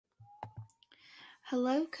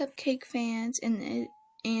Hello, Cupcake fans, and it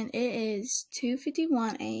is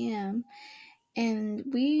 2:51 a.m. and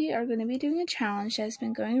we are going to be doing a challenge that's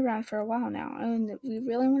been going around for a while now, and we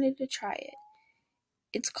really wanted to try it.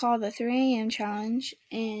 It's called the 3 a.m. challenge,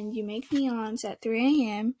 and you make neons at 3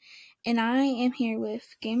 a.m. And I am here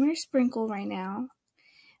with Gamer Sprinkle right now,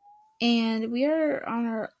 and we are on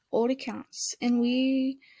our old accounts, and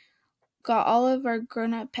we got all of our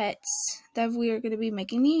grown-up pets that we are going to be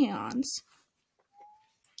making neons.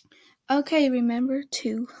 Okay, remember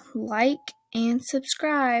to like and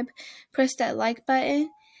subscribe. Press that like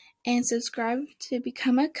button and subscribe to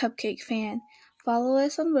become a Cupcake fan. Follow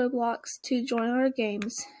us on Roblox to join our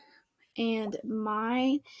games. And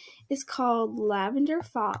mine is called Lavender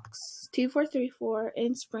Fox 2434,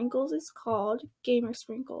 and Sprinkles is called Gamer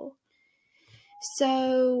Sprinkle.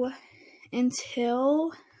 So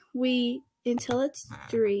until it's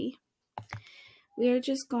 3, we are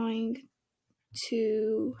just going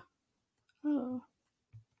to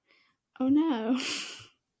Oh no.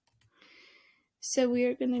 So we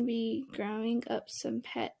are going to be growing up some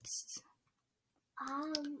pets.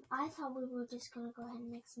 I thought we were just going to go ahead and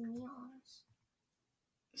make some neons.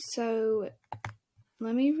 So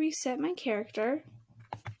let me reset my character.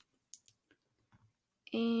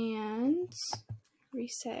 And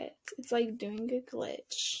reset. It's like doing a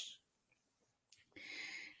glitch.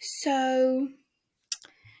 So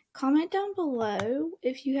comment down below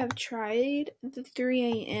if you have tried the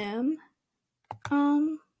 3 a.m.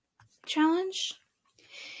 challenge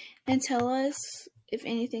and tell us if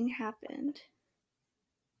anything happened.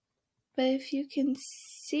 But if you can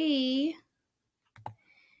see,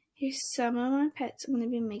 here's some of my pets. I'm going to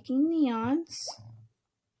be making neons.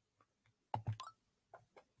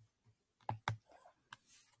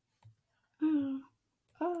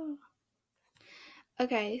 Oh.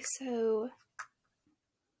 Okay, so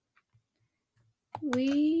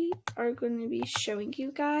we are going to be showing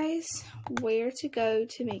you guys where to go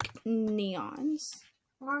to make neons.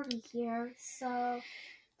 I'm already here, so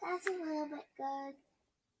that's a little bit good.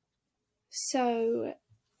 So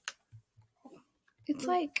it's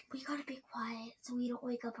like, we gotta be quiet so we don't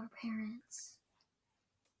wake up our parents.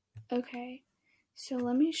 Okay, so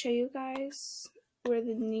let me show you guys where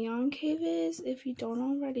the neon cave is if you don't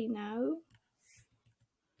already know.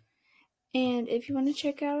 And if you want to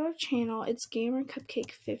check out our channel, it's Gamer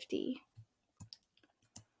Cupcake 50.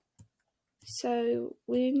 So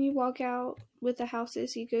when you walk out with the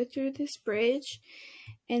houses, you go through this bridge,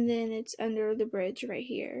 and then it's under the bridge right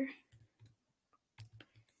here.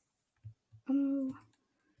 Oh,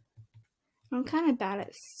 I'm kind of bad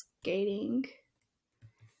at skating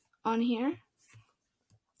on here.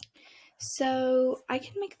 So I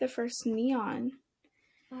can make the first neon.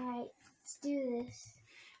 Alright, let's do this.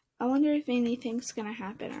 I wonder if anything's gonna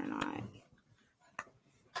happen or not.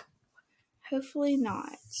 Hopefully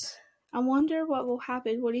not. I wonder what will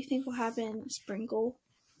happen. What do you think will happen, Sprinkle?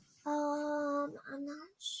 I'm not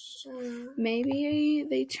sure. Maybe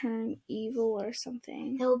they turn evil or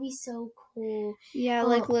something. That would be so cool. Yeah,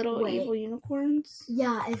 like little evil unicorns.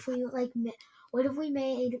 Yeah, if we what if we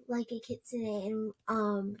made like a kitsune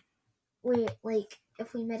and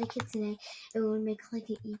if we made a kitsune, it would make like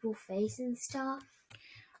an evil face and stuff.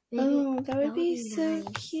 Maybe, that would be so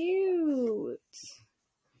nice. Cute.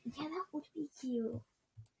 Yeah, that would be cute.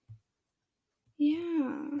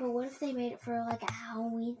 Yeah. But what if they made it for like a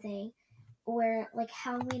Halloween thing? Or like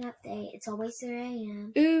Halloween update, it's always 3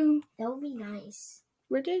 a.m. Ooh. That would be nice.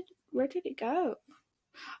 Where did it go?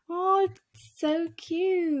 Oh, it's so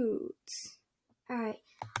cute. Alright.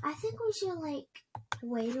 I think we should like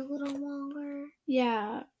wait a little longer.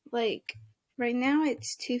 Yeah, like right now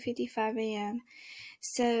it's 2:55 a.m.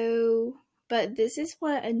 So, but this is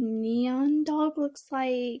what a neon dog looks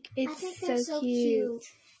like. It's I think they're so cute.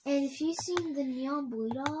 And if you've seen the neon blue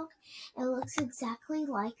dog, it looks exactly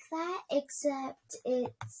like that, except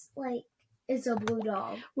it's a blue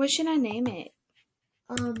dog. What should I name it?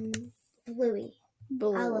 Bluey.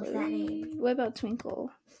 Bluey. I love that name. What about Twinkle?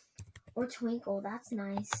 Or Twinkle, that's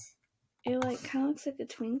nice. It like kind of looks like a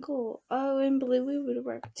twinkle. Oh, and Bluey would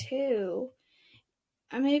work too.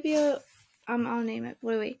 Maybe I'll name it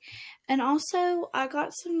Bluey. And also, I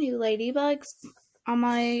got some new ladybugs on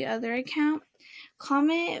my other account.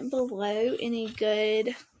 Comment below any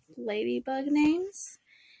good ladybug names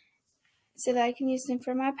so that I can use them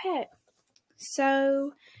for my pet.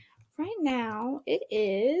 So, right now, it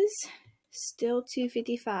is still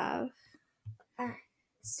 2:55.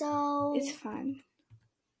 So, it's fun.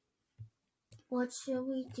 What should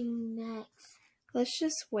we do next? Let's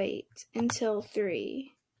just wait until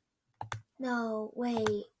 3. No,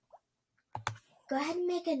 wait. Go ahead and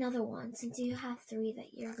make another one since you have 3 that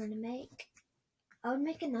you're going to make. I would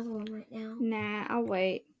make another one right now. Nah, I'll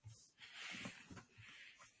wait.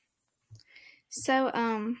 So,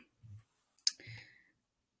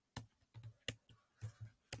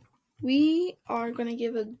 we are going to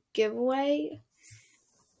give a giveaway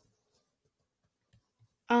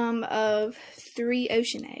of 3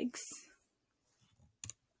 ocean eggs.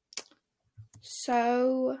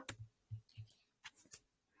 So,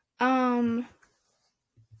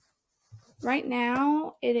 right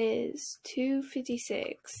now it is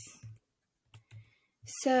 2:56.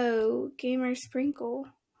 So, Gamer Sprinkle,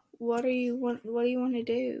 what do you want to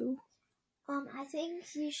do? I think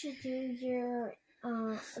you should do your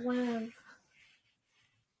I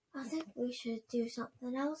think we should do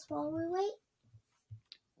something else while we wait.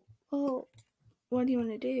 Well, what do you want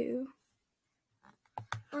to do?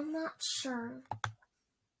 I'm not sure.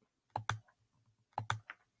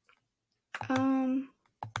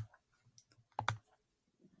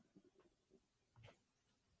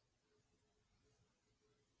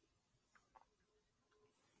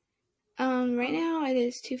 Right now it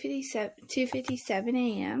is 2:57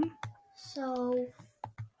 a.m. So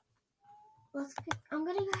I'm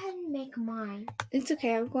gonna go ahead and make mine. It's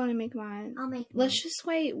okay. I'm going to make mine. I'll make mine. Let's just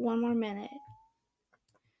wait one more minute.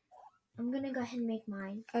 I'm gonna go ahead and make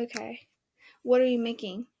mine. Okay. What are you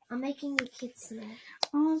making? I'm making a kitsune.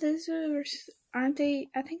 Oh, those aren't they?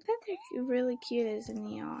 I think that they're really cute as a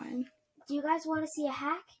neon. Do you guys want to see a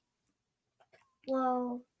hack?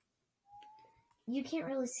 Well, you can't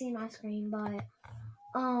really see my screen, but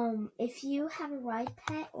if you have a ride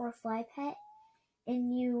pet or a fly pet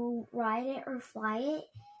and you ride it or fly it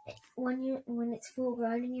when it's full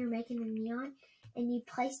grown and you're making a neon and you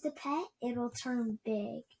place the pet, it'll turn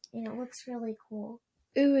big and it looks really cool.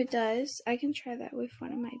 Ooh, it does. I can try that with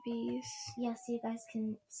one of my bees. Yeah, so you guys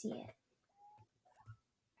can see it.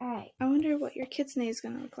 Alright. I wonder what your kitsune is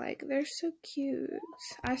going to look like. They're so cute.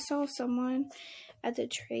 I saw someone at the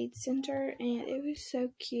trade center and it was so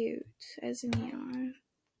cute as a neon.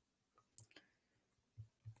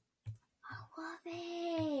 I love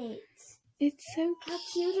it. It's so How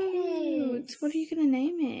cute it is. What are you going to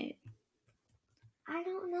name it? I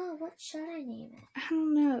don't know. What should I name it? I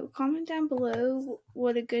don't know. Comment down below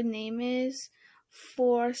what a good name is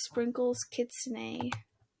for Sprinkle's kitsune.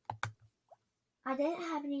 I didn't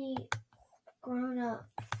have any grown-up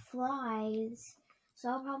flies, so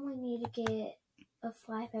I'll probably need to get a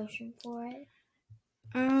fly potion for it.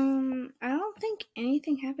 I don't think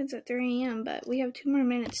anything happens at 3 a.m., but we have 2 more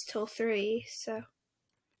minutes till 3, so.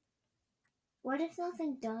 What if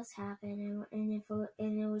nothing does happen and it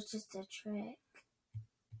was just a trick?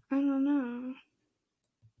 I don't know.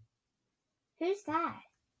 Who's that?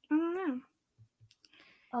 I don't know.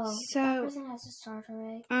 Oh, so, that person has a starter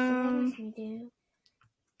egg. So that makes me do.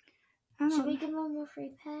 Should we give them a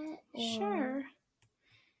free pet? Or? Sure.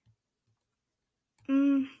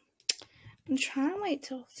 I'm trying to wait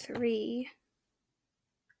till 3.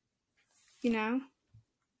 You know?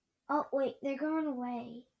 Oh, wait, they're going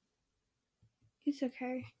away. It's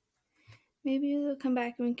okay. Maybe they'll come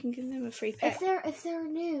back and we can give them a free pet. If they're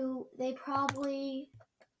new, they probably...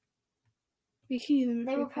 We can give them a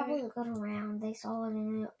free They were pet. probably looking around. They saw it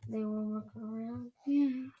and they were looking around.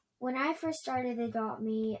 Yeah. When I first started Adopt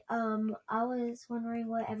Me, I was wondering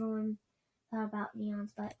what everyone thought about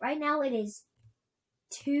neons, but right now it is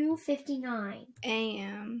 2:59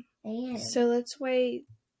 a.m. a.m. So let's wait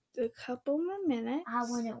a couple more minutes. I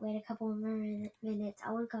wouldn't wait a couple more minutes.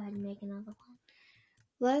 I would go ahead and make another one.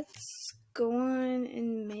 Let's go on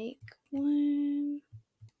and make one.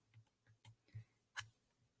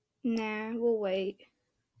 Nah, we'll wait.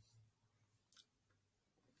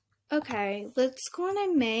 Okay, let's go on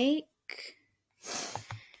and make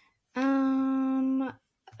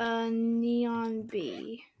a neon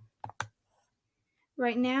bee.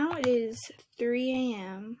 Right now it is 3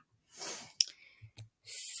 a.m.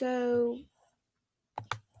 So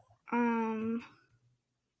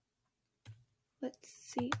let's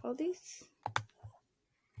see all these.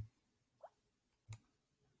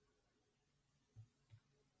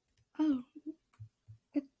 Oh,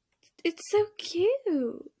 it's so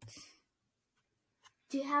cute.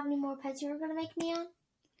 Do you have any more pets you're gonna make, neon?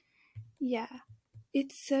 Yeah,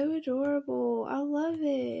 it's so adorable. I love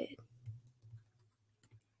it.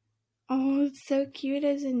 Oh, it's so cute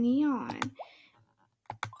as a neon.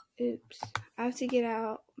 Oops, I have to get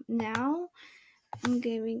out now. I'm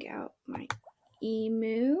giving out my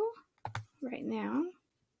emu right now.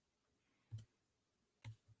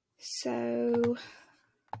 So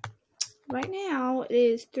right now it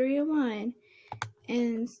is 3:01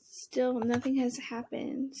 and still nothing has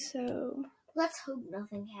happened. So Let's hope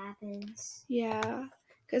nothing happens. Yeah,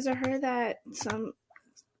 because I heard that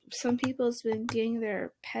some people's been getting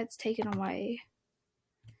their pets taken away.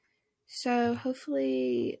 So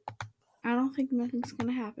hopefully, I don't think nothing's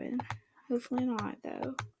gonna happen. Hopefully not,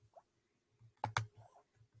 though.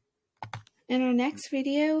 In our next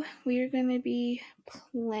video, we are going to be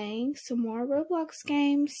playing some more Roblox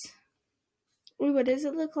games. Ooh, what does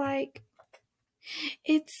it look like?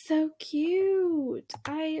 It's so cute.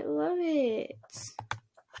 I love it.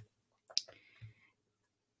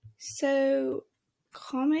 So,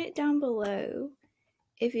 comment down below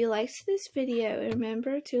if you liked this video.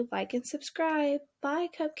 Remember to like and subscribe. Bye,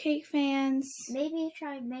 Cupcake fans. Maybe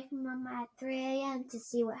try making them at 3 a.m. to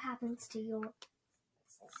see what happens to your...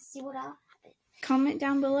 See what else. Comment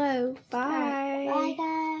down below. Bye. Right.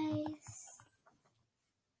 Bye, guys.